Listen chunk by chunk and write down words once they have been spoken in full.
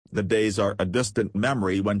The days are a distant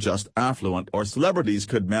memory when just affluent or celebrities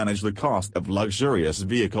could manage the cost of luxurious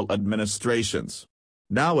vehicle administrations.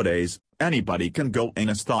 Nowadays, anybody can go in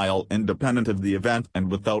a style independent of the event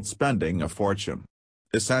and without spending a fortune.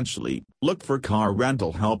 Essentially, look for car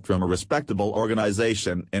rental help from a respectable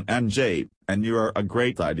organization in NJ, and you're a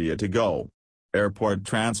great idea to go. Airport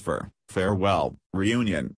transfer, farewell,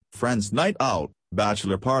 reunion, friends night out,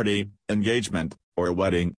 bachelor party, engagement, or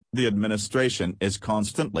wedding, the administration is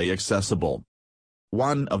constantly accessible.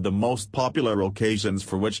 One of the most popular occasions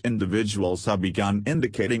for which individuals have begun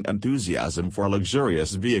indicating enthusiasm for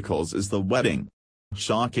luxurious vehicles is the wedding.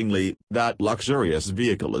 Shockingly, that luxurious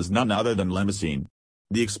vehicle is none other than Limousine.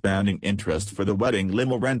 The expanding interest for the wedding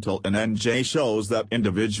limo rental in NJ shows that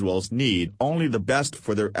individuals need only the best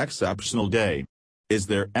for their exceptional day. Is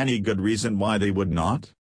there any good reason why they would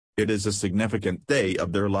not? It is a significant day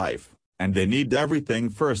of their life, and they need everything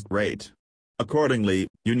first-rate. Accordingly,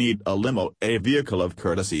 you need a limo, a vehicle of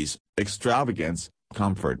courtesies, extravagance,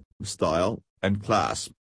 comfort, style, and class.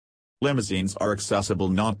 Limousines are accessible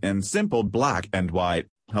not in simple black and white,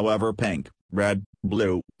 however pink, red,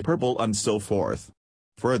 blue, purple and so forth.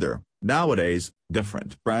 Further, nowadays,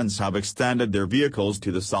 different brands have extended their vehicles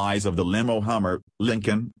to the size of the limo Hummer,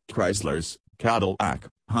 Lincoln, Chryslers, Cadillac,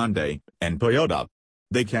 Hyundai, and Toyota.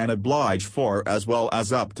 They can oblige 4 as well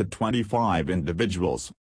as up to 25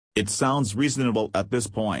 individuals. It sounds reasonable at this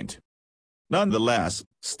point. Nonetheless,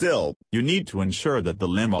 still, you need to ensure that the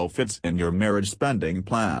limo fits in your marriage spending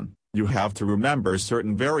plan. You have to remember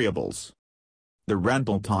certain variables. The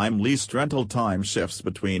rental time leased rental time shifts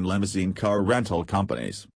between limousine car rental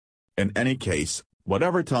companies. In any case,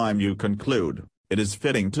 whatever time you conclude, it is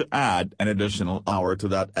fitting to add an additional hour to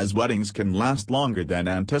that as weddings can last longer than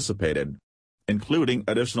anticipated. Including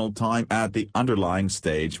additional time at the underlying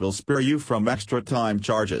stage will spare you from extra time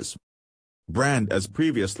charges. Brand As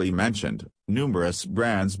previously mentioned, numerous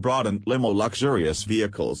brands broaden limo luxurious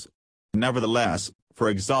vehicles. Nevertheless, for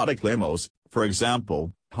exotic limos, for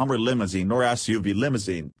example, Hummer Limousine or SUV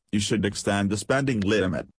Limousine, you should extend the spending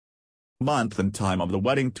limit. Month and time of the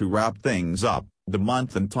wedding. To wrap things up, the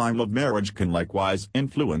month and time of marriage can likewise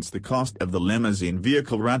influence the cost of the limousine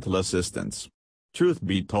vehicle rental assistance. Truth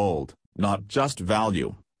be told, not just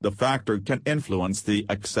value, the factor can influence the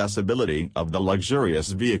accessibility of the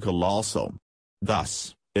luxurious vehicle also.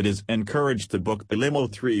 Thus, it is encouraged to book the limo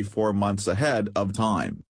 3-4 months ahead of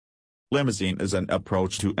time. Limousine is an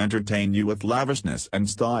approach to entertain you with lavishness and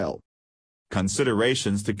style.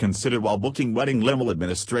 Considerations to consider while booking wedding limo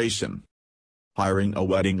administration. Hiring a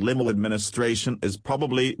wedding limo administration is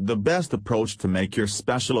probably the best approach to make your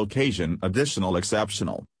special occasion additional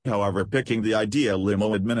exceptional. However, picking the ideal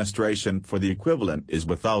limo administration for the equivalent is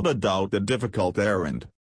without a doubt a difficult errand.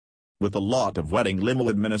 With a lot of wedding limo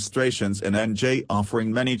administrations in NJ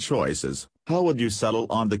offering many choices, how would you settle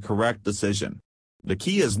on the correct decision? The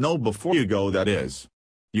key is know before you go, that is.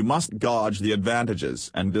 You must gauge the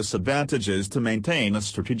advantages and disadvantages to maintain a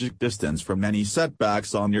strategic distance from any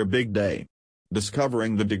setbacks on your big day.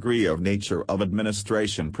 Discovering the degree of nature of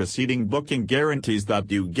administration preceding booking guarantees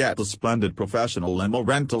that you get a splendid professional limo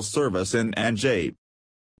rental service in NJ.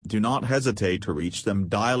 Do not hesitate to reach them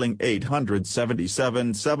dialing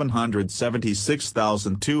 877 776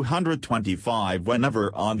 225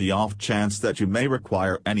 whenever on the off chance that you may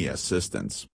require any assistance.